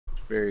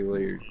very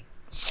weird.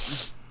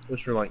 Just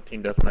for like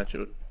team deathmatch, it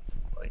would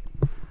like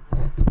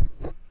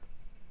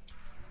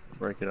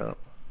break it up.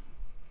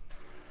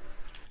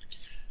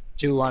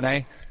 2 on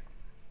A.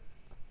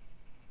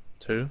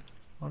 2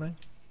 on A?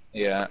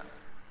 Yeah.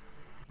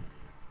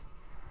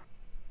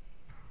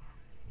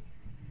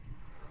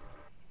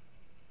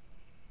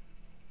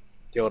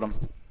 Killed him.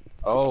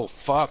 Oh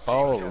fuck!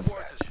 Oh.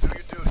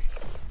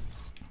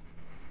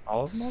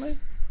 All of them on A?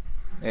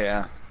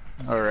 Yeah.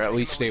 Or at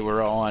least they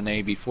were all on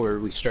A before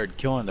we started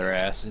killing their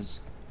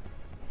asses.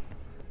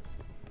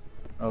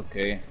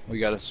 Okay, we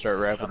gotta start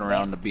wrapping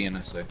around to B in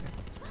a second.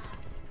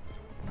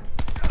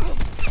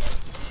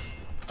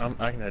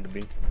 I can head to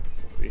B.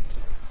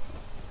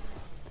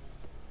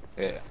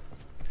 Yeah.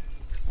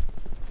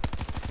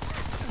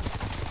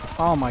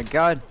 Oh my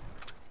god.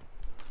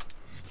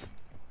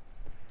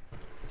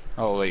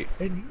 Oh wait.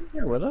 Hey, you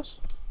here with us?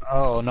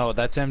 Oh no,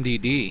 that's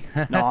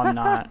MDD. No, I'm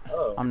not.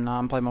 Oh. I'm not.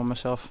 I'm playing by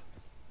myself.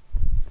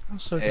 I'm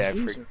so Yeah, I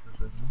confused.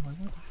 I'm like,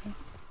 what the fuck?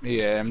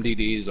 Yeah,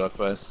 MDD is with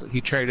us. He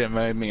tried to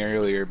invite me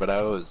earlier, but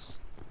I was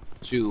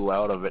too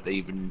out of it to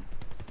even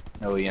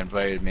know he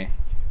invited me.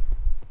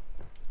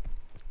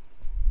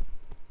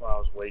 Well, I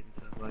was waiting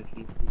to invite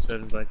you. He said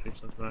invite you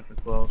since after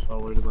 12, so I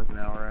waited like an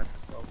hour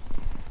after 12.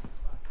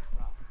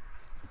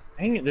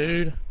 Dang it,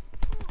 dude.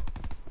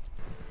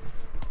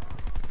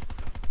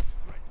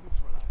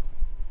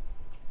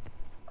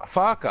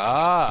 Fuck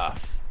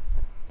off!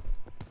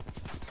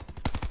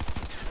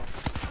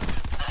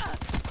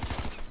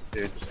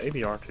 Dude, it's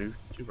ABR 2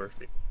 versus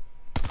me.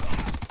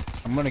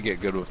 I'm gonna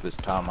get good with this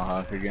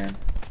tomahawk again.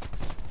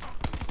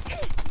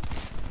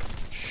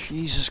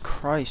 Jesus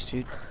Christ,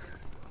 dude.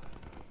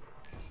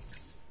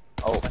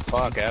 Oh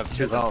fuck, I have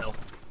 2 health.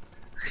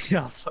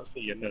 Yeah, I'll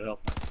see you no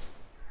health.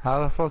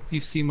 How the fuck do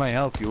you see my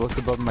health? You look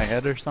above my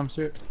head or some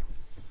sort?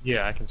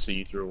 Yeah, I can see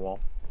you through a wall.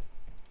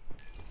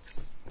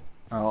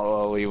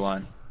 Oh, we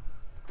won.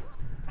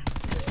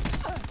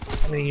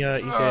 How many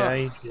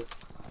EKIA did you get?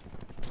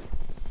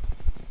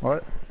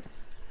 What?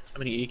 How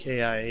many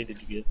EKIA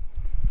did you get?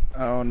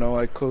 I don't know,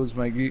 I closed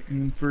my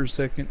game for a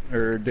second,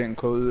 or didn't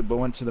close it, but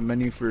went to the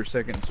menu for a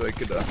second so I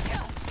could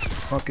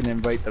fucking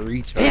invite the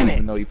retard, Damn it.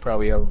 even though you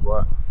probably have a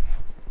bot.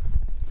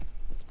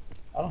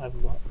 I don't have a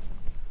lot.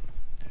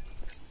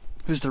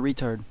 Who's the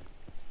retard?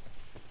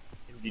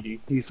 MDD.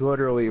 He's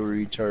literally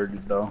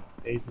retarded though.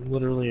 He's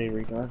literally a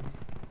retard.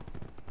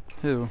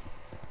 Who? What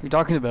are you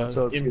talking about?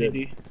 So it's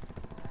MDD. good.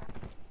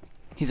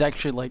 He's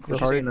actually like You'll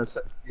see in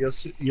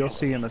retarded. you'll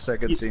see in a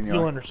second, Senor.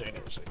 You'll understand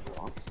in a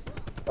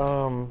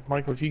second.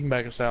 Michael, if you can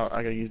back us out,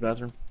 I gotta use the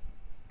bathroom.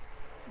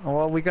 Oh,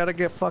 well, we gotta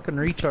get fucking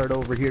retard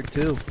over here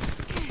too.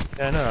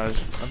 Yeah, I know.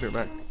 I'll be right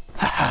back.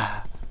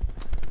 Haha.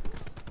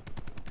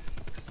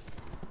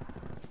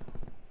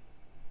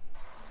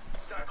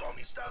 TACOM,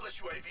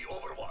 establish UAV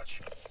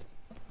overwatch.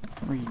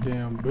 You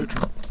damn bitch.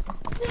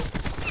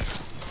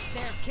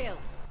 They're killed.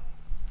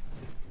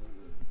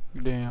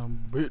 You damn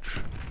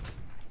bitch.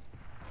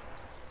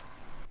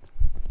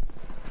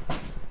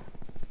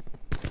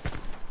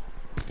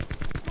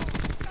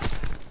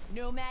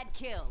 Nomad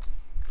killed.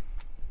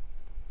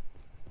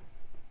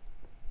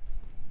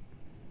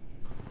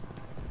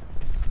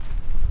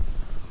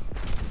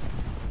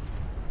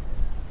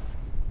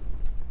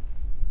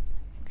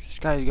 This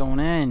guy's going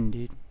in,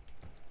 dude.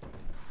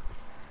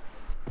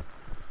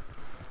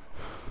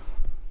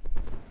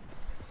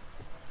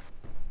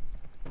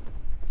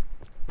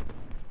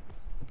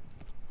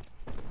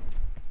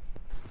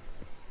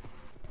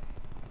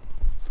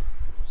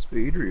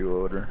 Speed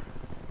reloader.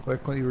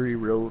 Quickly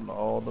reload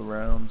all the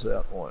rounds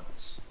at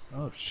once.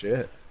 Oh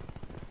shit.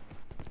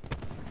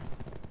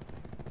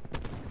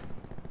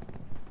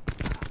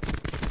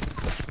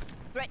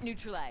 Threat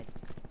neutralized.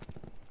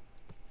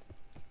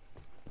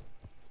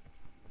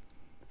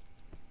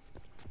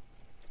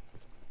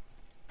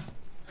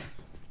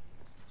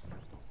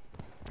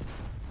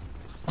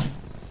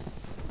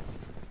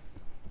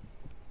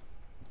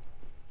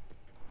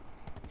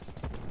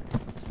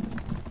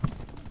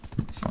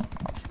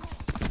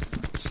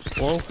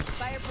 Whoa.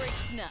 Fire break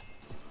snuffed.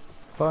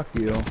 Fuck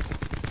you.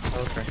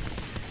 Okay.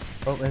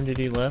 Oh,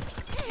 MDD left.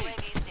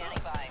 UAV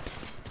standing by.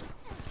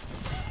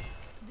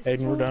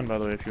 Aiden, we're done by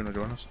the way. If you wanna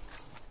join us.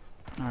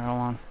 Alright, hold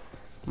on.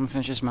 I'm gonna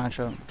finish this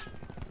matchup.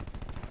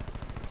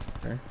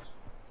 Okay.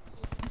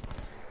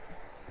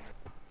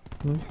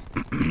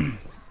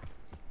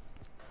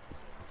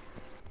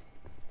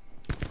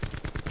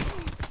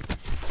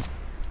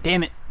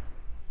 Damn it.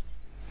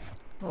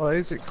 Why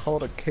is it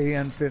called a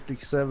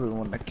KN57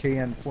 when the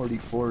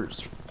KN44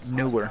 is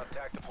newer?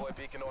 Attack deploy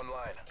beacon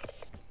online.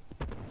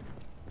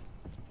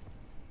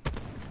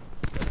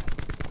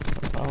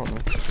 I don't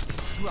know.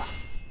 Dropped.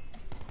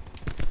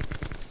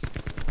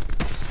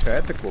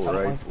 Tactical I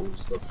don't know.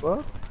 rifles, the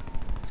fuck?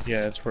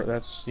 Yeah,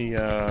 that's the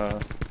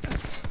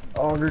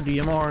auger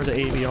DMR, the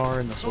AVR,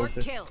 and the Short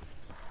swordfish. kill.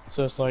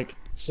 So it's like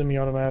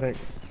semi-automatic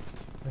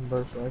and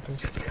burst rifles.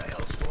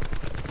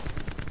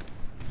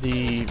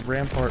 The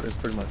Rampart is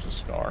pretty much a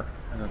Scar,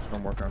 and that's what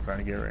I'm working on trying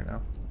to get right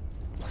now.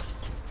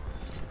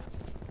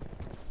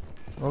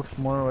 Looks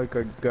more like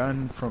a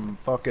gun from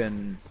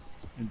fucking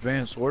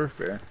Advanced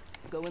Warfare.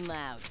 Going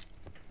loud.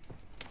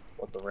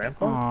 What, the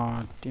Rampart?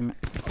 Aw, damn it.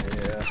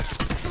 Yeah.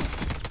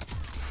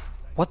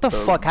 What the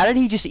fuck? How did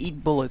he just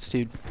eat bullets,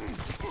 dude?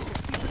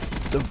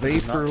 The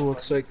Vapor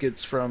looks like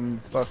it's from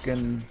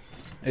fucking...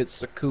 It's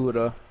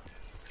Sakura.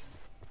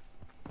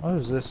 What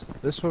is this?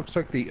 This looks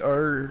like the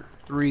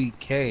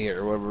R3K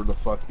or whatever the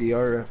fuck, the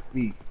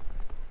RFB.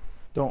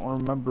 Don't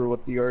remember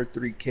what the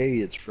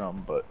R3K is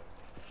from, but...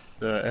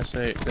 The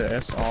SOG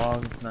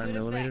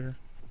 9mm,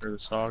 or the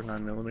SOG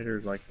 9mm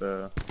is like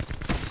a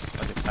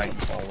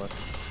Titanfall weapon.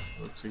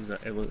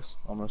 It looks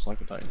almost like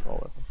a Titanfall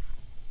weapon.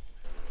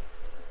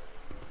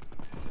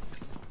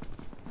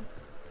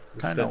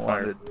 Kinda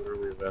wanted...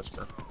 literally a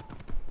Vesper.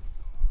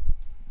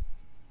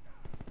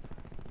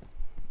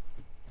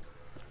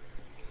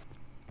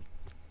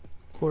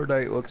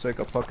 Cordite looks like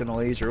a fucking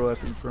laser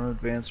weapon from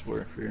Advanced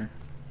Warfare.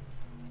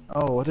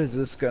 Oh, what is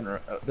this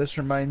gun? This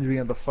reminds me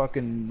of the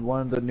fucking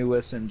one of the new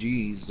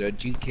SMGs,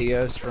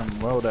 GKS from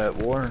World at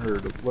War or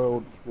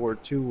World War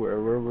II,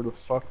 or wherever the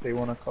fuck they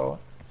want to call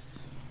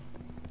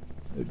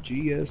it.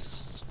 The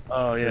GS.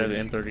 Oh yeah, the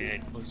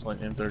M38 looks like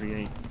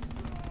M38.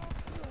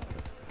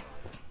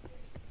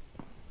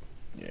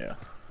 Yeah.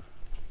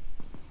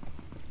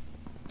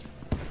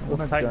 What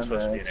Was Titan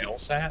supposed to be an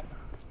LSAT?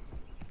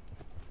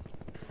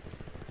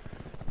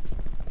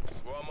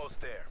 We're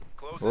almost there.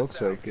 Close Looks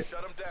this out. like it.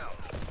 Shut them down.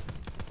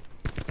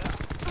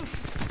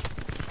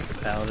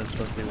 Paladin's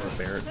supposed to be where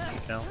Barrett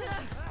decal.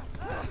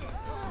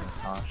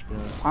 Gosh, good.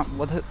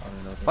 What the? I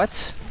don't know.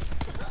 What?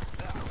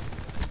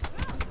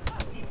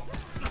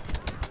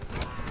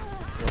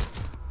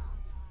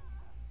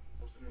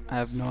 I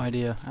have no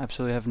idea.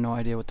 Absolutely have no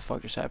idea what the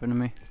fuck just happened to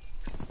me.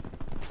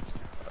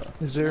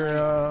 Is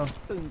there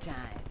Boom time.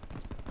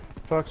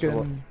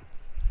 fucking...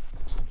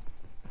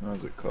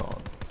 What's it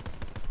called?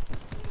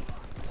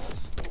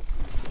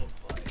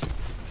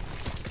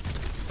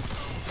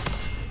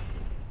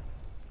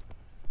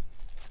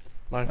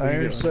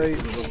 Iron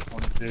sights.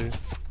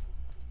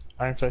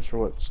 Iron sights for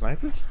what?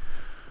 Snipers?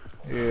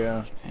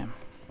 Yeah. Damn.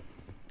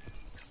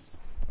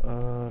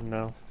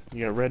 No.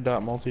 You got red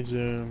dot multi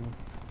zoom.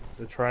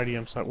 The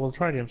tritium sight. Well, the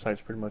tritium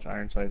sight's pretty much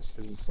iron sights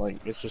because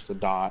it's just a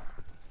dot.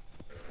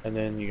 And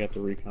then you got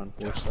the recon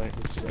force sight,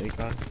 which is the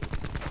ACON.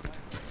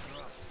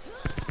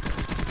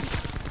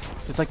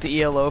 It's like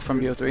the ELO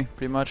from BO3,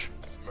 pretty much.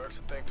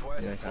 Mercs will think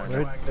twice Yeah, before kinda.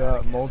 Red trying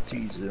dot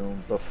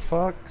multi-zoom. The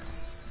fuck?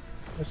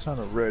 That's not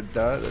a red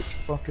dot, that's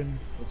fucking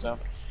What's that?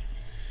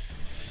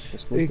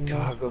 big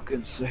dog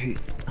looking sight.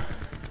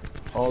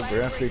 All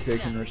graphic I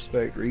can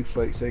respect,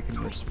 reflex I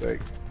can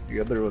respect. The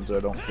other ones I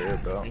don't care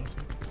about.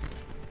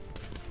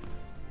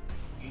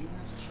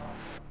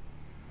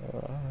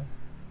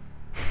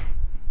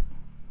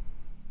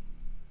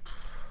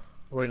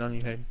 Waiting on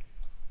you, Hayden.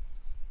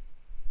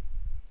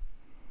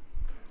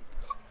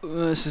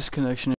 This is connection.